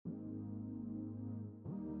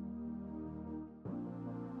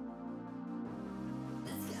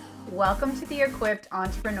Welcome to the Equipped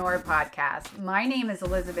Entrepreneur Podcast. My name is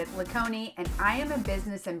Elizabeth Lacconi, and I am a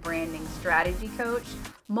business and branding strategy coach,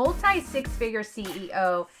 multi-six-figure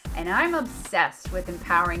CEO, and I'm obsessed with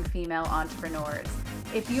empowering female entrepreneurs.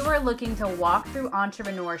 If you are looking to walk through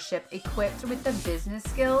entrepreneurship equipped with the business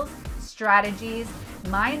skills, strategies,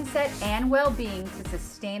 mindset, and well-being to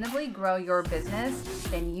sustainably grow your business,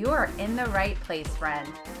 then you are in the right place, friend.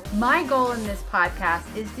 My goal in this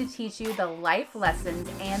podcast is to teach you the life lessons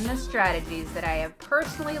and the strategies that I have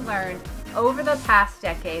personally learned over the past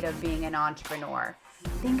decade of being an entrepreneur.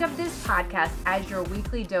 Think of this podcast as your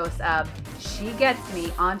weekly dose of She Gets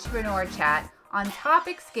Me entrepreneur chat on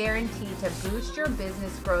topics guaranteed to boost your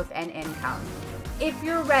business growth and income. If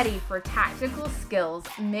you're ready for tactical skills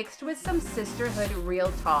mixed with some sisterhood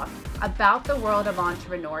real talk about the world of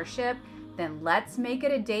entrepreneurship, then let's make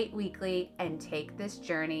it a date weekly and take this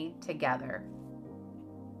journey together.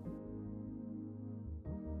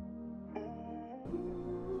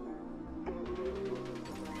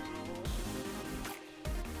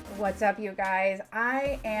 What's up, you guys?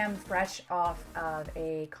 I am fresh off of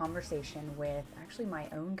a conversation with actually my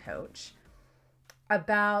own coach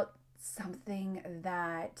about something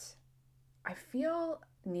that I feel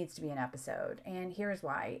needs to be an episode. And here's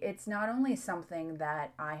why. It's not only something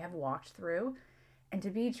that I have walked through, and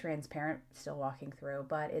to be transparent, still walking through,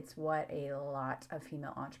 but it's what a lot of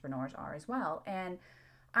female entrepreneurs are as well. And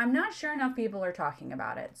I'm not sure enough people are talking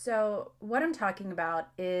about it. So what I'm talking about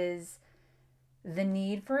is the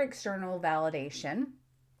need for external validation.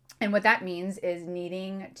 And what that means is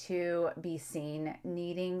needing to be seen,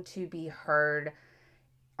 needing to be heard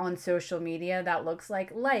on social media. That looks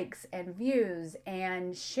like likes and views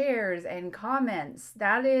and shares and comments.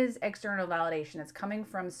 That is external validation. It's coming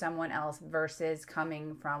from someone else versus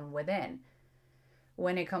coming from within.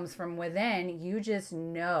 When it comes from within, you just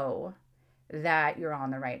know that you're on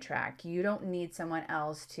the right track. You don't need someone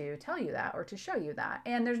else to tell you that or to show you that.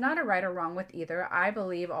 And there's not a right or wrong with either. I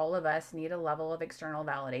believe all of us need a level of external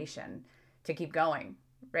validation to keep going,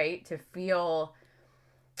 right? To feel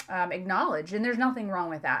acknowledged. And there's nothing wrong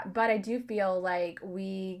with that. But I do feel like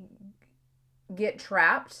we get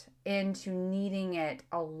trapped into needing it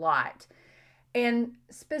a lot. And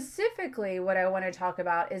specifically, what I want to talk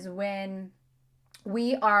about is when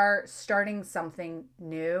we are starting something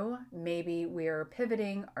new. Maybe we're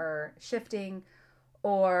pivoting or shifting,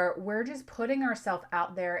 or we're just putting ourselves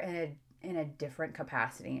out there in a different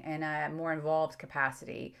capacity, in a more involved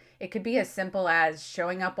capacity. It could be as simple as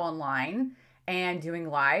showing up online and doing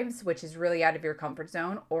lives, which is really out of your comfort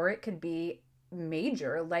zone, or it could be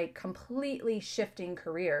major, like completely shifting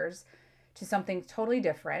careers to something totally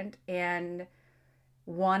different and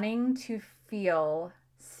wanting to feel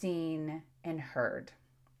seen and heard,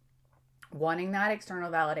 wanting that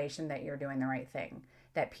external validation that you're doing the right thing,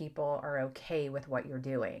 that people are okay with what you're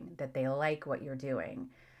doing, that they like what you're doing.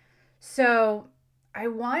 So I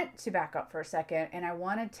want to back up for a second, and I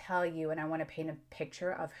want to tell you, and I want to paint a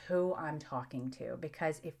picture of who I'm talking to,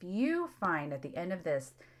 because if you find at the end of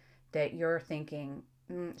this that you're thinking,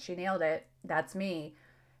 she nailed it, that's me,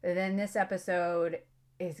 then this episode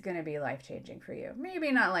is going to be life-changing for you.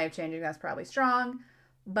 Maybe not life-changing, that's probably strong,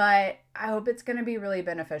 but I hope it's going to be really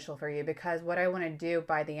beneficial for you, because what I want to do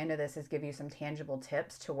by the end of this is give you some tangible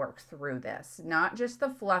tips to work through this. Not just the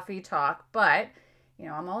fluffy talk, but,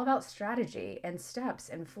 I'm all about strategy and steps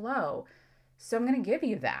and flow. So I'm going to give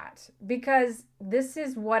you that because this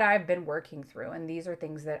is what I've been working through. And these are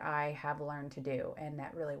things that I have learned to do and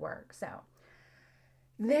that really work. So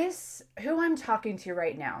who I'm talking to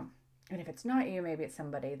right now, and if it's not you, maybe it's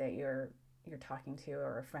somebody that you're talking to,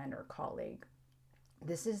 or a friend or a colleague.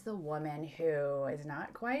 This is the woman who is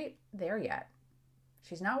not quite there yet.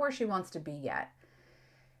 She's not where she wants to be yet.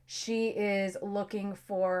 She is looking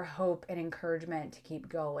for hope and encouragement to keep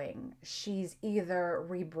going. She's either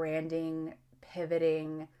rebranding,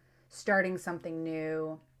 pivoting, starting something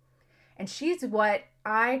new. And she's what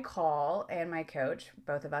I call, and my coach,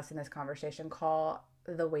 both of us in this conversation, call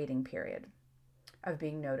the waiting period of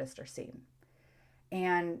being noticed or seen.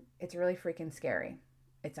 And it's really freaking scary.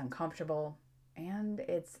 It's uncomfortable. And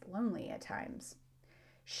it's lonely at times.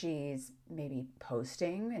 She's maybe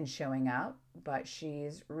posting and showing up, but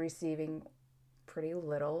she's receiving pretty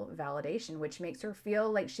little validation, which makes her feel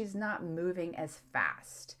like she's not moving as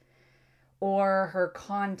fast. Or her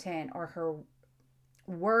content or her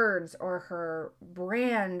words or her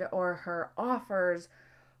brand or her offers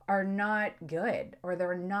are not good, or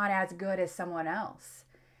they're not as good as someone else.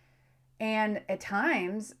 And at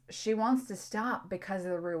times, she wants to stop because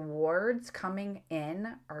the rewards coming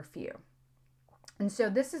in are few. And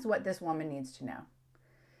so this is what this woman needs to know.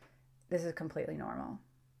 This is completely normal.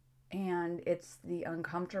 And it's the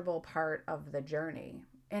uncomfortable part of the journey.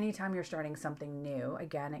 Anytime you're starting something new,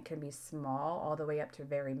 again, it can be small all the way up to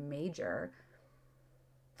very major.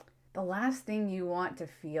 The last thing you want to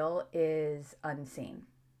feel is unseen.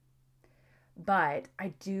 But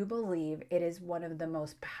I do believe it is one of the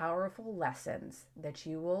most powerful lessons that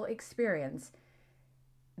you will experience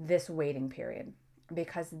this waiting period,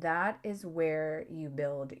 because that is where you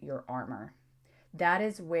build your armor. That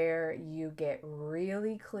is where you get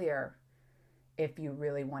really clear if you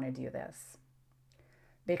really want to do this.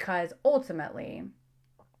 Because ultimately,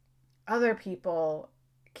 other people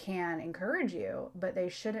can encourage you, but they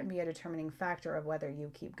shouldn't be a determining factor of whether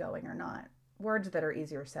you keep going or not. Words that are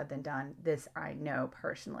easier said than done. This I know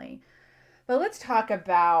personally. But let's talk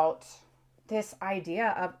about this idea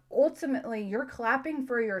of ultimately you're clapping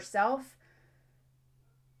for yourself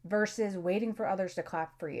versus waiting for others to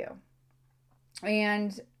clap for you.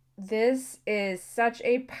 And this is such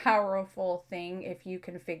a powerful thing if you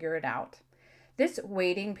can figure it out. This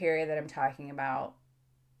waiting period that I'm talking about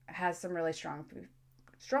has some really strong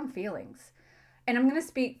feelings. And I'm going to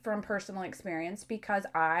speak from personal experience because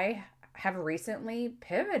I have recently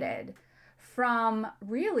pivoted from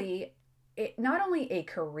really not only a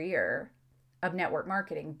career of network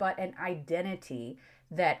marketing, but an identity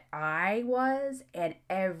that I was and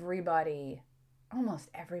almost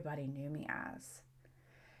everybody knew me as.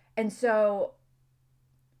 And so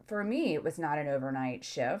for me, it was not an overnight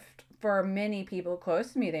shift. For many people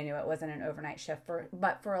close to me, they knew it wasn't an overnight shift.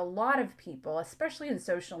 But for a lot of people, especially in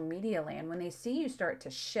social media land, when they see you start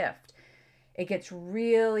to shift, it gets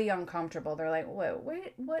really uncomfortable. They're like, whoa,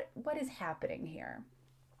 wait, what is happening here?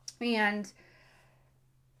 And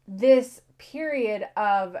this period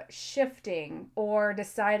of shifting or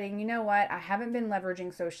deciding, you know what, I haven't been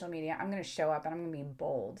leveraging social media. I'm going to show up and I'm going to be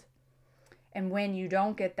bold. And when you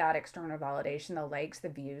don't get that external validation, the likes, the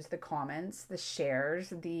views, the comments, the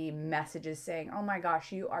shares, the messages saying, oh my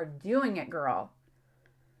gosh, you are doing it, girl.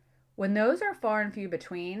 When those are far and few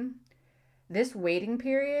between, this waiting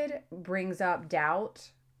period brings up doubt,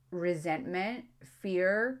 resentment,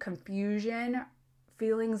 fear, confusion,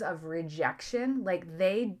 feelings of rejection. Like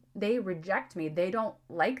they reject me. They don't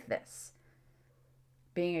like this.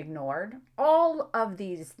 Being ignored. All of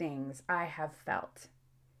these things I have felt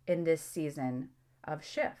in this season of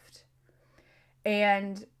shift.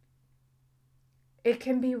 And it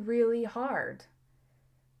can be really hard.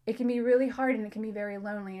 It can be really hard and it can be very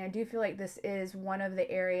lonely. And I do feel like this is one of the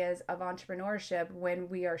areas of entrepreneurship when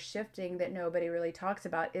we are shifting that nobody really talks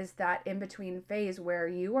about, is that in-between phase where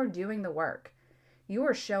you are doing the work. You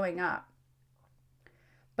are showing up.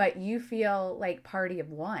 But you feel like party of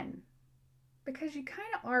one. Because you kind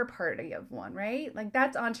of are party of one, right? Like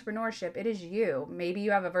that's entrepreneurship. It is you. Maybe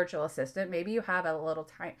you have a virtual assistant. Maybe you have a little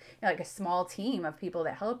time, like a small team of people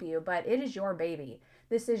that help you, but it is your baby.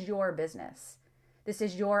 This is your business. This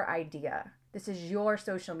is your idea. This is your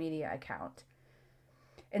social media account.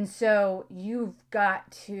 And so you've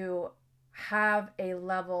got to have a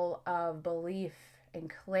level of belief and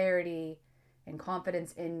clarity and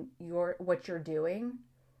confidence in what you're doing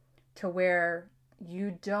to where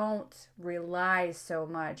you don't rely so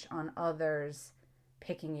much on others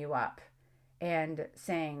picking you up and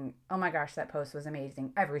saying, oh my gosh, that post was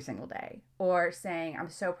amazing every single day. Or saying,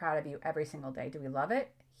 I'm so proud of you every single day. Do we love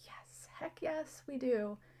it? Yes. Heck yes, we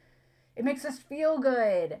do. It makes us feel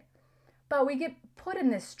good. But we get put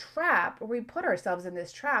in this trap, or we put ourselves in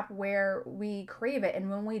this trap where we crave it.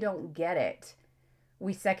 And when we don't get it,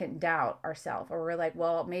 we second doubt ourselves, or we're like,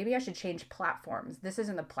 well, maybe I should change platforms. This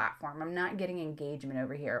isn't the platform. I'm not getting engagement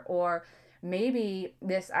over here. Or maybe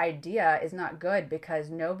this idea is not good because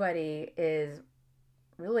nobody is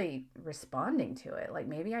really responding to it. Like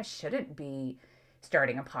maybe I shouldn't be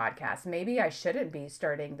starting a podcast. Maybe I shouldn't be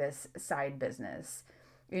starting this side business.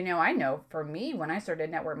 You know, I know for me, when I started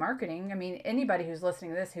network marketing, I mean, anybody who's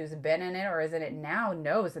listening to this, who's been in it or is in it now,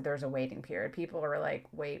 knows that there's a waiting period. People are like,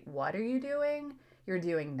 wait, what are you doing? You're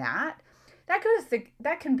doing that?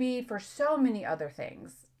 That can be for so many other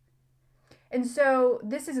things. And so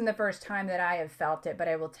this isn't the first time that I have felt it, but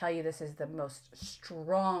I will tell you this is the most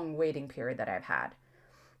strong waiting period that I've had.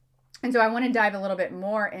 And so I want to dive a little bit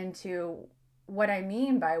more into what I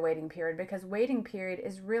mean by waiting period, because waiting period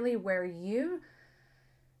is really where you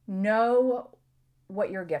know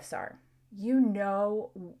what your gifts are. You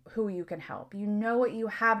know who you can help. You know what you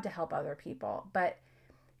have to help other people, but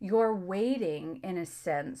you're waiting, in a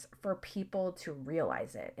sense, for people to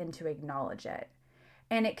realize it and to acknowledge it.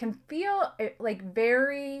 And it can feel like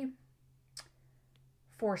very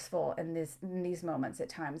forceful in these moments at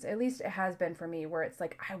times. At least it has been for me, where it's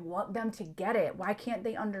like, I want them to get it. Why can't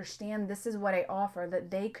they understand this is what I offer,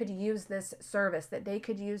 that they could use this service, that they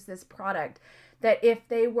could use this product, that if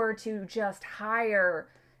they were to just hire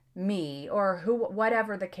me or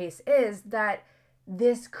whatever the case is, that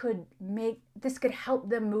this could help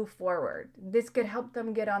them move forward. This could help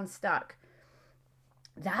them get unstuck.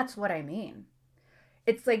 That's what I mean.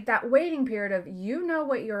 It's like that waiting period of, you know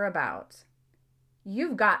what you're about.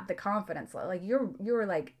 You've got the confidence. Like you're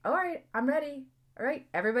like, all right, I'm ready. All right,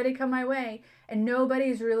 everybody come my way. And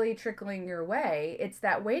nobody's really trickling your way. It's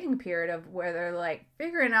that waiting period of where they're like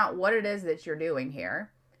figuring out what it is that you're doing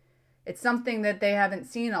here. It's something that they haven't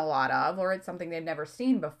seen a lot of, or it's something they've never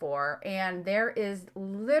seen before. And there is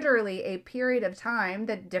literally a period of time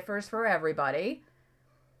that differs for everybody.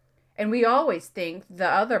 And we always think the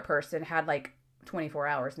other person had like 24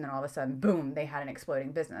 hours and then all of a sudden, boom, they had an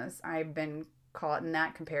exploding business. I've been caught in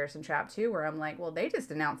that comparison trap too, where I'm like, well, they just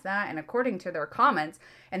announced that. And according to their comments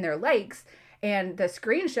and their likes and the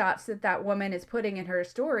screenshots that woman is putting in her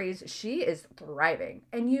stories, she is thriving.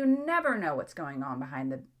 And you never know what's going on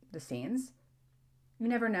behind the scenes. You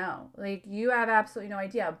never know. Like, you have absolutely no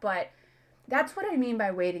idea. But that's what I mean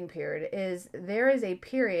by waiting period, is there is a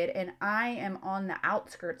period, and I am on the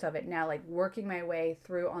outskirts of it now, like working my way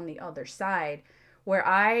through on the other side, where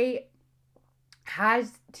I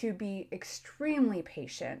has to be extremely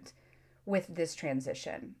patient with this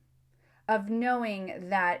transition, of knowing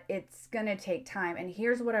that it's going to take time. And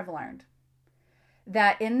here's what I've learned,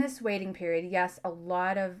 that in this waiting period, yes, a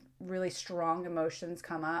lot of really strong emotions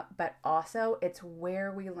come up, but also it's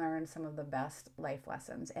where we learn some of the best life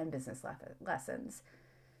lessons and business lessons: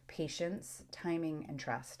 patience, timing, and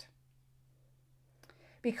trust.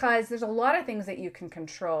 Because there's a lot of things that you can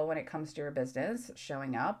control when it comes to your business,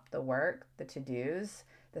 showing up, the work, the to-dos,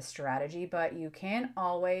 the strategy, but you can't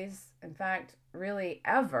always, in fact, really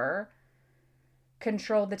ever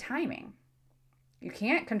control the timing. You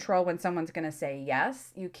can't control when someone's going to say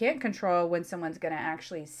yes. You can't control when someone's going to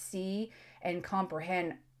actually see and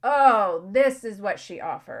comprehend, oh, this is what she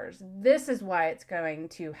offers. This is why it's going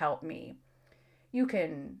to help me. You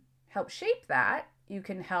can help shape that. You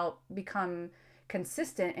can help become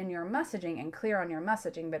consistent in your messaging and clear on your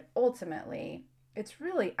messaging, but ultimately it's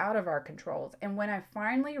really out of our controls. And when I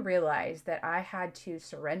finally realized that I had to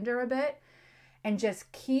surrender a bit and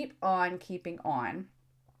just keep on keeping on,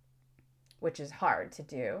 which is hard to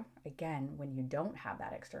do, again, when you don't have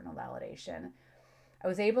that external validation, I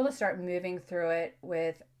was able to start moving through it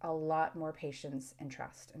with a lot more patience and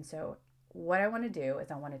trust. And so what I want to do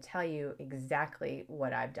is I want to tell you exactly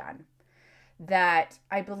what I've done that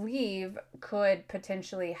I believe could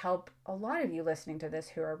potentially help a lot of you listening to this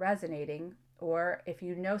who are resonating, or if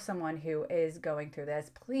you know someone who is going through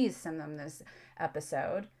this, please send them this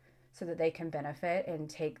episode so that they can benefit and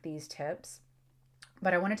take these tips.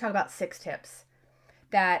 But I want to talk about 6 tips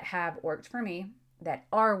that have worked for me, that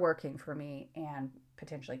are working for me, and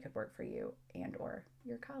potentially could work for you and or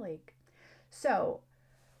your colleague. So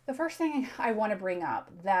the first thing I want to bring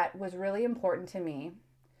up that was really important to me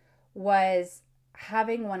was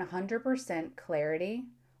having 100% clarity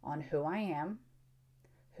on who I am,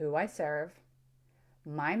 who I serve,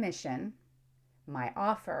 my mission, my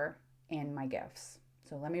offer, and my gifts.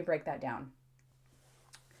 So let me break that down.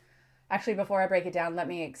 Actually, before I break it down, let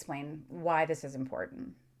me explain why this is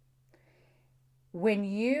important. When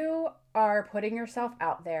you are putting yourself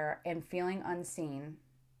out there and feeling unseen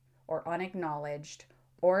or unacknowledged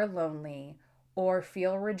or lonely or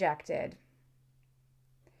feel rejected,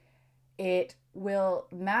 it will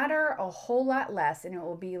matter a whole lot less, and it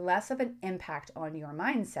will be less of an impact on your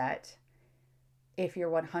mindset if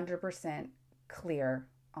you're 100% clear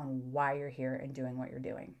on why you're here and doing what you're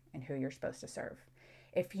doing and who you're supposed to serve.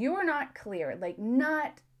 If you are not clear,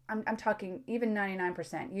 I'm talking even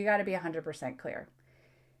 99%, you got to be 100% clear.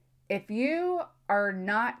 If you are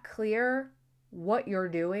not clear what you're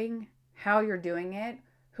doing, how you're doing it,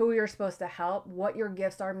 who you're supposed to help, what your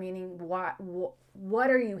gifts are, meaning what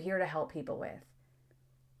are you here to help people with?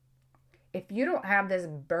 If you don't have this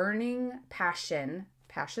burning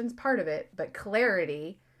passion's part of it, but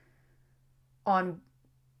clarity on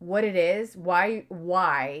what it is,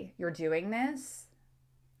 why you're doing this,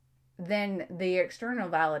 then the external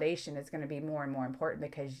validation is going to be more and more important,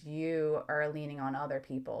 because you are leaning on other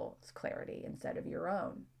people's clarity instead of your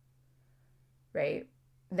own, right?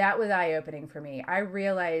 That was eye-opening for me. I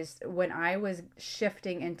realized when I was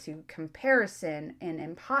shifting into comparison and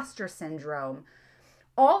imposter syndrome,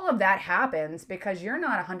 all of that happens because you're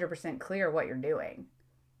not 100% clear what you're doing.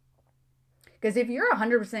 Because if you're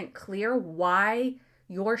 100% clear why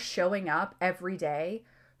you're showing up every day,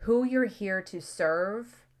 who you're here to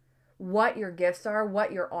serve, what your gifts are,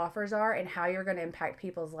 what your offers are, and how you're going to impact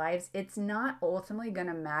people's lives, it's not ultimately going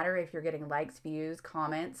to matter if you're getting likes, views,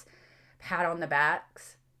 comments, pat on the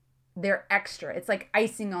backs. They're extra. It's like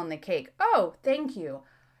icing on the cake. Oh, thank you.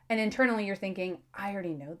 And internally you're thinking, I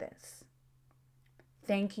already know this.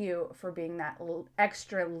 Thank you for being that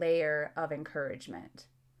extra layer of encouragement.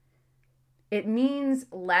 It means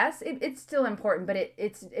less. It's still important, but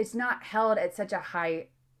it's not held at such a high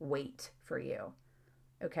weight for you.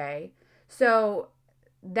 Okay? So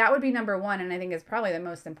that would be number one, and I think is probably the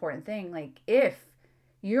most important thing. Like, if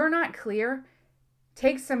you're not clear,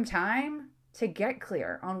 take some time to get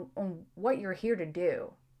clear on what you're here to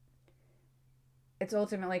do. It's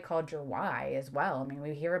ultimately called your why as well. I mean,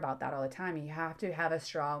 we hear about that all the time. You have to have a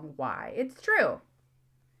strong why. It's true.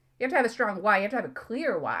 You have to have a strong why. You have to have a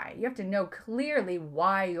clear why. You have to know clearly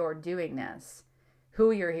why you're doing this,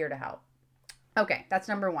 who you're here to help. Okay, that's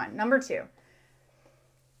number one. Number two,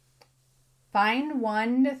 find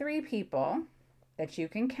 1 to 3 people that you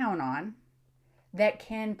can count on that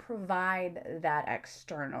can provide that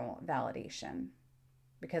external validation.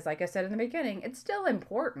 Because like I said in the beginning, it's still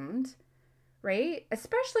important, right?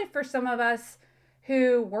 Especially for some of us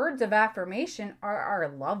who words of affirmation are our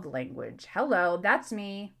love language. Hello, that's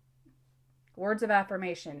me. Words of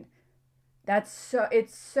affirmation.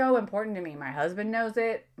 It's so important to me. My husband knows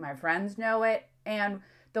it. My friends know it. And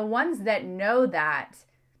the ones that know that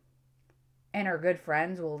and are good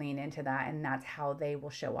friends will lean into that. And that's how they will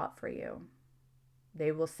show up for you.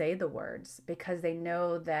 They will say the words because they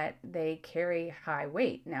know that they carry high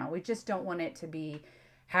weight. Now, we just don't want it to be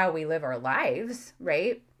how we live our lives,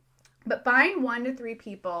 right? But find 1 to 3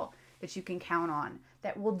 people that you can count on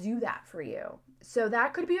that will do that for you. So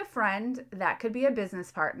that could be a friend, that could be a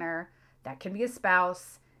business partner, that can be a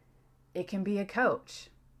spouse, it can be a coach,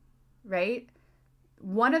 right?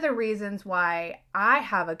 One of the reasons why I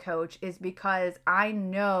have a coach is because I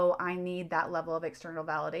know I need that level of external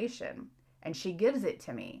validation, and she gives it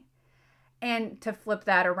to me. And to flip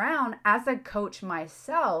that around, as a coach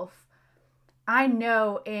myself, I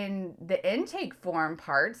know in the intake form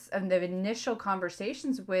parts of the initial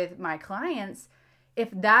conversations with my clients, if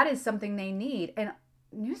that is something they need, and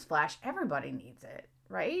newsflash, everybody needs it,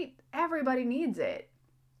 right? Everybody needs it.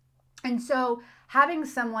 And so having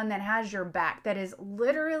someone that has your back, that is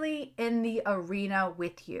literally in the arena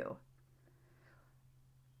with you,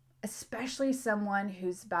 especially someone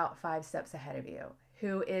who's about 5 steps ahead of you,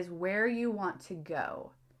 who is where you want to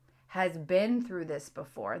go, has been through this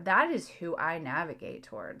before, that is who I navigate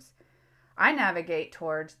towards. I navigate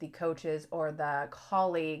towards the coaches or the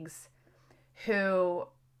colleagues who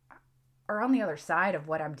are on the other side of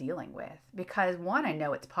what I'm dealing with. Because 1, I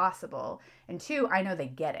know it's possible. And 2, I know they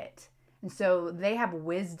get it. And so they have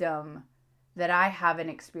wisdom that I haven't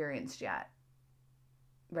experienced yet.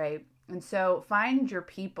 Right? And so find your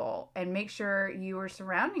people and make sure you are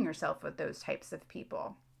surrounding yourself with those types of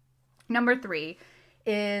people. Number 3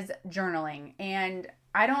 is journaling. And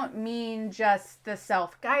I don't mean just the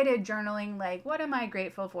self-guided journaling, like, what am I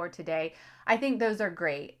grateful for today? I think those are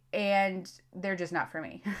great, and they're just not for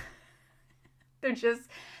me.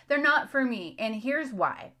 They're not for me. And here's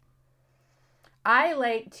why. I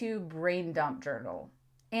like to brain dump journal.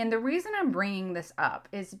 And the reason I'm bringing this up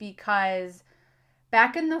is because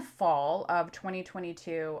back in the fall of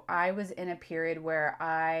 2022, I was in a period where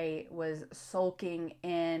I was sulking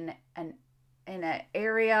in an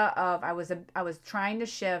area of I was trying to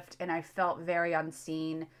shift, and I felt very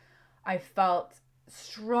unseen. I felt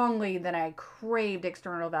strongly that I craved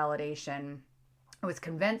external validation. I was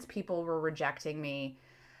convinced people were rejecting me.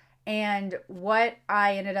 And what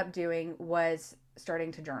I ended up doing was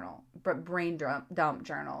starting to journal, but brain dump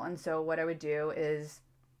journal. And so what I would do is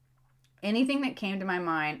anything that came to my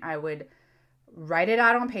mind, I would write it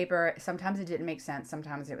out on paper. Sometimes it didn't make sense.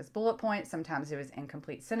 Sometimes it was bullet points. Sometimes it was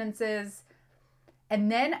incomplete sentences.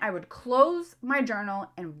 And then I would close my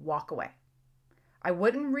journal and walk away. I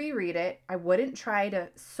wouldn't reread it. I wouldn't try to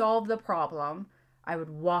solve the problem. I would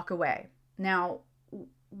walk away. Now,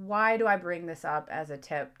 why do I bring this up as a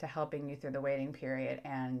tip to helping you through the waiting period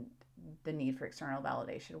and the need for external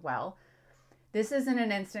validation? Well, this isn't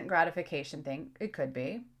an instant gratification thing. It could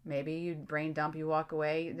be. Maybe you brain dump, you walk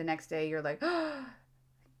away. The next day you're like, oh,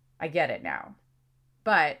 I get it now.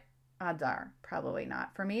 But odds are probably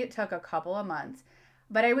not. For me, it took a couple of months.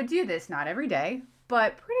 But I would do this not every day,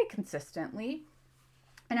 but pretty consistently.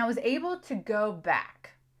 And I was able to go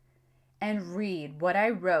back and read what I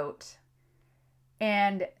wrote.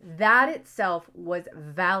 And that itself was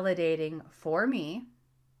validating for me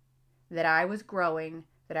that I was growing,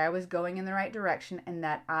 that I was going in the right direction, and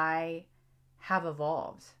that I have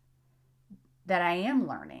evolved, that I am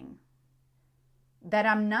learning, that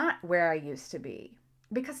I'm not where I used to be.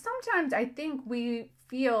 Because sometimes I think we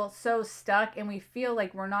feel so stuck and we feel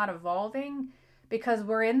like we're not evolving because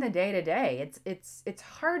we're in the day to day. It's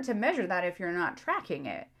hard to measure that if you're not tracking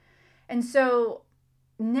it. And so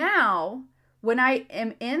now when I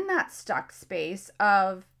am in that stuck space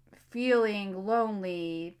of feeling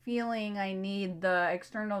lonely, feeling I need the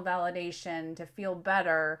external validation to feel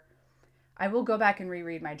better, I will go back and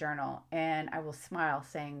reread my journal and I will smile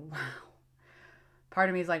saying, wow. Part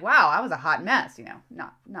of me is like, wow, I was a hot mess,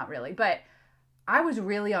 not really, but I was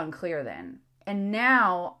really unclear then. And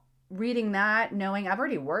now reading that, knowing I've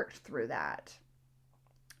already worked through that,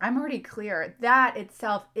 I'm already clear. That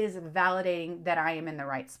itself is validating that I am in the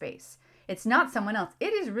right space. It's not someone else.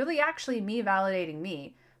 It is really actually me validating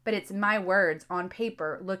me, but it's my words on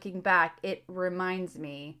paper. Looking back, it reminds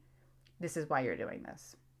me, this is why you're doing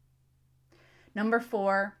this. Number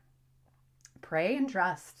 4, pray and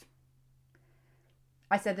trust.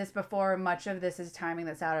 I said this before, much of this is timing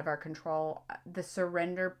that's out of our control. The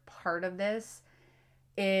surrender part of this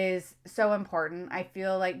is so important. I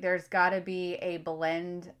feel like there's got to be a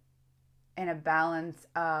blend and a balance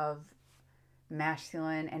of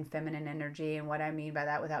masculine and feminine energy. And what I mean by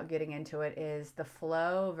that, without getting into it, is the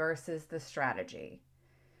flow versus the strategy.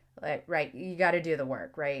 Right? You got to do the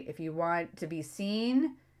work, right? If you want to be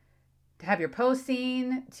seen, to have your post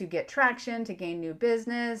seen, to get traction, to gain new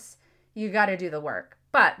business, you got to do the work.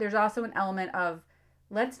 But there's also an element of,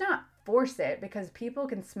 let's not force it, because people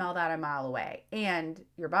can smell that a mile away and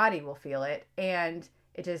your body will feel it and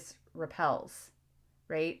it just repels,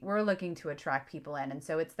 right? We're looking to attract people in. And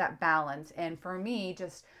so it's that balance. And for me,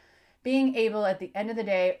 just being able at the end of the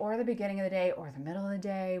day or the beginning of the day or the middle of the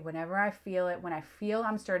day, whenever I feel it, when I feel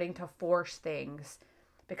I'm starting to force things,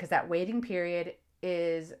 because that waiting period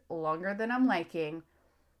is longer than I'm liking,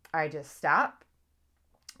 I just stop,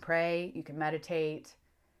 pray, you can meditate,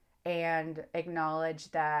 and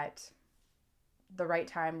acknowledge that the right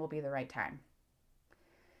time will be the right time.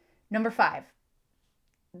 Number 5,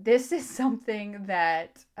 this is something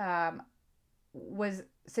that was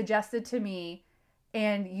suggested to me,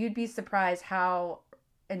 and you'd be surprised how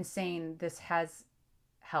insane this has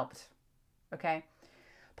helped. Okay.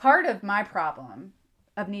 Part of my problem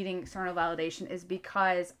of needing external validation is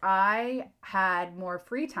because I had more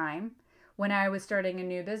free time when I was starting a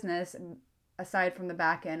new business, aside from the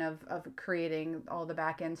back end of creating all the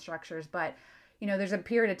back end structures. But, there's a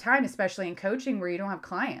period of time, especially in coaching, where you don't have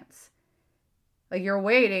clients. Like, you're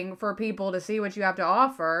waiting for people to see what you have to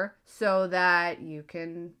offer so that you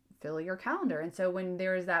can fill your calendar. And so when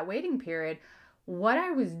there's that waiting period, what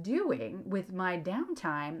I was doing with my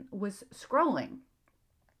downtime was scrolling.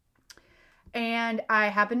 And I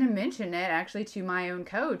happened to mention it actually to my own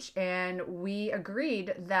coach, and we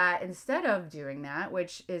agreed that instead of doing that,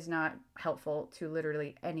 which is not helpful to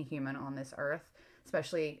literally any human on this earth,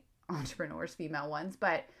 especially entrepreneurs, female ones,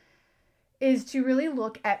 but is to really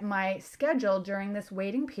look at my schedule during this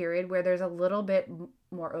waiting period where there's a little bit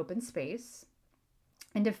more open space,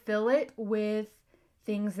 and to fill it with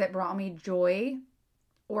things that brought me joy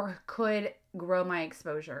or could grow my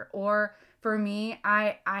exposure. Or for me,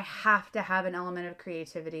 I have to have an element of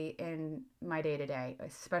creativity in my day-to-day,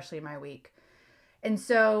 especially my week. And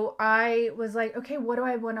so I was like, okay, what do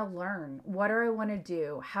I want to learn? What do I want to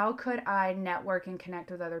do? How could I network and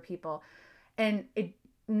connect with other people? And it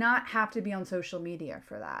not have to be on social media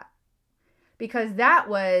for that. Because that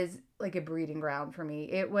was like a breeding ground for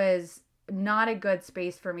me. It was not a good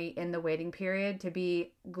space for me in the waiting period to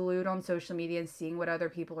be glued on social media and seeing what other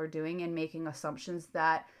people are doing and making assumptions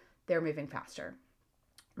that they're moving faster,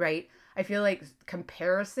 right? I feel like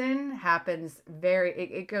comparison happens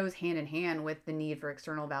it goes hand in hand with the need for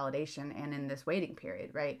external validation and in this waiting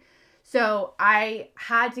period, right? So I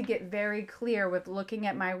had to get very clear with looking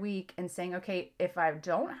at my week and saying, okay, if I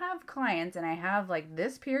don't have clients and I have like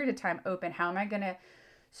this period of time open, how am I going to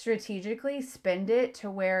strategically spend it to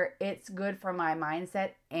where it's good for my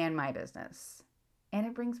mindset and my business? And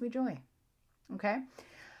it brings me joy. Okay.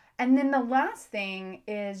 And then the last thing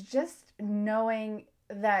is just knowing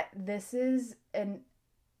that this is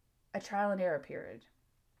a trial and error period.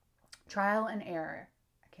 Trial and error.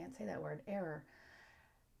 I can't say that word, error.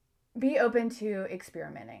 Be open to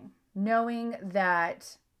experimenting, knowing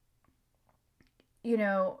that,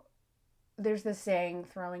 there's this saying,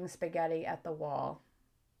 throwing spaghetti at the wall,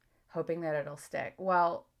 hoping that it'll stick.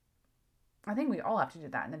 Well, I think we all have to do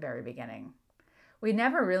that in the very beginning. We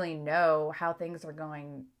never really know how things are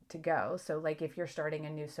going to go. So like if you're starting a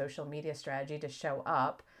new social media strategy to show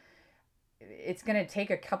up, it's going to take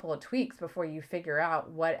a couple of tweaks before you figure out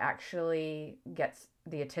what actually gets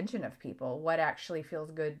the attention of people, what actually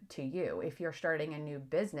feels good to you. If you're starting a new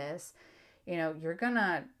business, you're going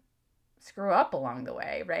to screw up along the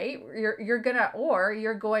way, right? You're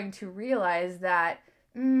going to realize that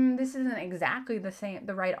this isn't exactly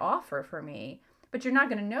the right offer for me, but you're not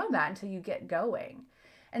going to know that until you get going.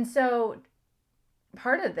 And so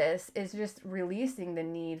part of this is just releasing the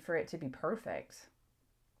need for it to be perfect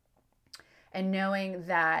and knowing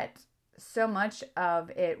that so much of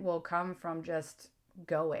it will come from just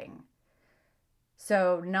going.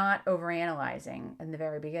 So not overanalyzing in the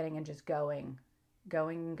very beginning and just going.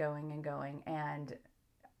 And,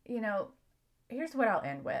 here's what I'll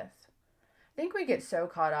end with. I think we get so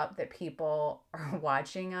caught up that people are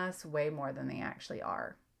watching us way more than they actually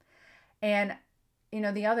are. And,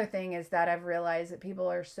 the other thing is that I've realized that people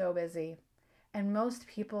are so busy, and most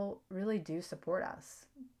people really do support us.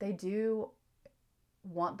 They do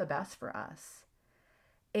want the best for us.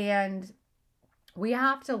 And we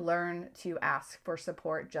have to learn to ask for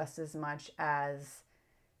support just as much as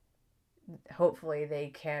hopefully they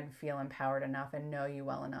can feel empowered enough and know you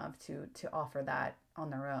well enough to offer that on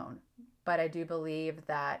their own. But I do believe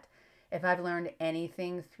that if I've learned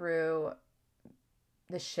anything through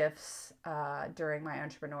the shifts during my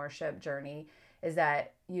entrepreneurship journey, is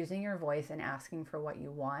that using your voice and asking for what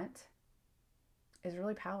you want is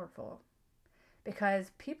really powerful,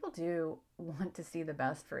 because people do want to see the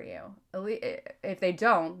best for you. If they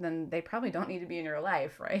don't, then they probably don't need to be in your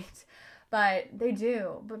life, right? But they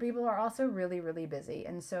do. But people are also really, really busy.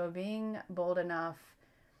 And so being bold enough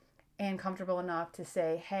and comfortable enough to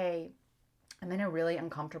say, hey, I'm in a really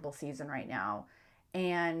uncomfortable season right now.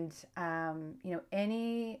 And,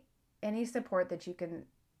 any support that you can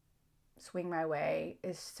swing my way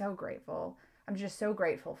is so grateful. I'm just so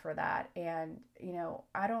grateful for that. And,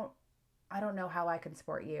 I don't know how I can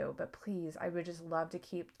support you, but please, I would just love to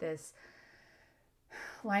keep this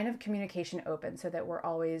line of communication open so that we're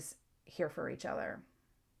always here for each other.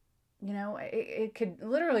 It could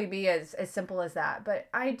literally be as simple as that, but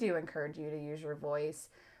I do encourage you to use your voice.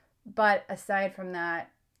 But aside from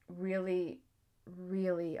that, really,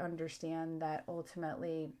 really understand that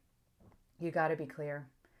ultimately you got to be clear.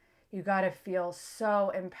 You got to feel so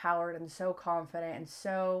empowered and so confident and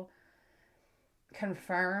so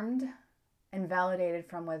confirmed and validated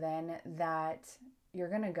from within that you're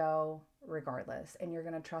going to go regardless, and you're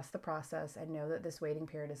going to trust the process and know that this waiting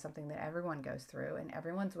period is something that everyone goes through, and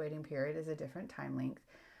everyone's waiting period is a different time length,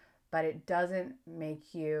 but it doesn't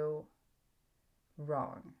make you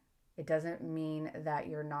wrong. It doesn't mean that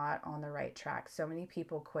you're not on the right track. So many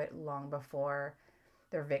people quit long before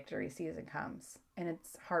their victory season comes, and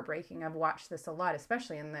it's heartbreaking. I've watched this a lot,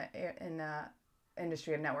 especially in the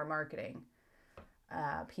industry of network marketing.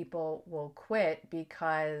 People will quit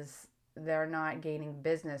because they're not gaining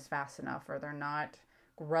business fast enough, or they're not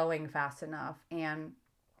growing fast enough. And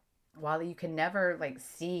while you can never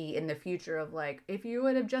see in the future of if you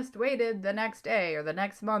would have just waited, the next day or the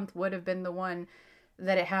next month would have been the one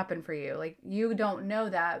that it happened for you. You don't know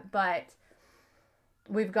that, but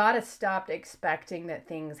we've got to stop expecting that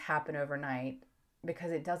things happen overnight,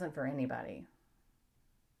 because it doesn't for anybody.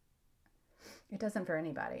 It doesn't for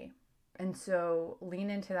anybody. And so lean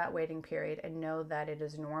into that waiting period and know that it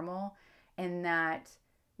is normal, and that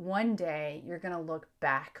one day you're going to look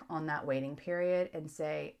back on that waiting period and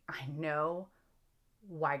say, I know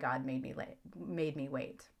why God made me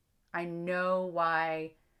wait. I know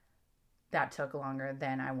why that took longer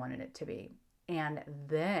than I wanted it to be. And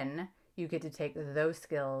then you get to take those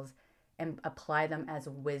skills and apply them as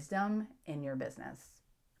wisdom in your business.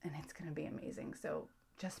 And it's going to be amazing. So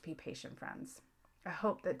just be patient, friends. I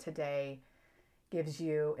hope that today gives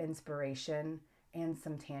you inspiration and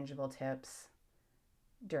some tangible tips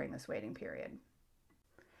during this waiting period.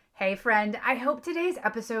 Hey friend, I hope today's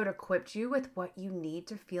episode equipped you with what you need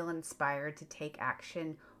to feel inspired to take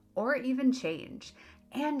action or even change.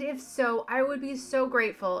 And if so, I would be so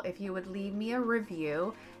grateful if you would leave me a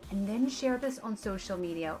review and then share this on social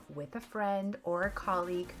media with a friend or a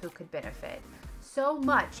colleague who could benefit. So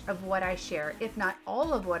much of what I share, if not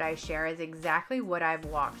all of what I share, is exactly what I've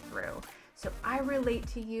walked through. So I relate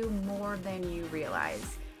to you more than you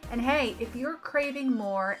realize. And hey, if you're craving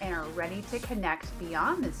more and are ready to connect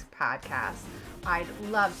beyond this podcast, I'd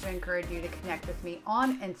love to encourage you to connect with me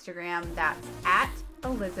on Instagram. That's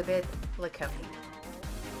 @ElizabethLaconie.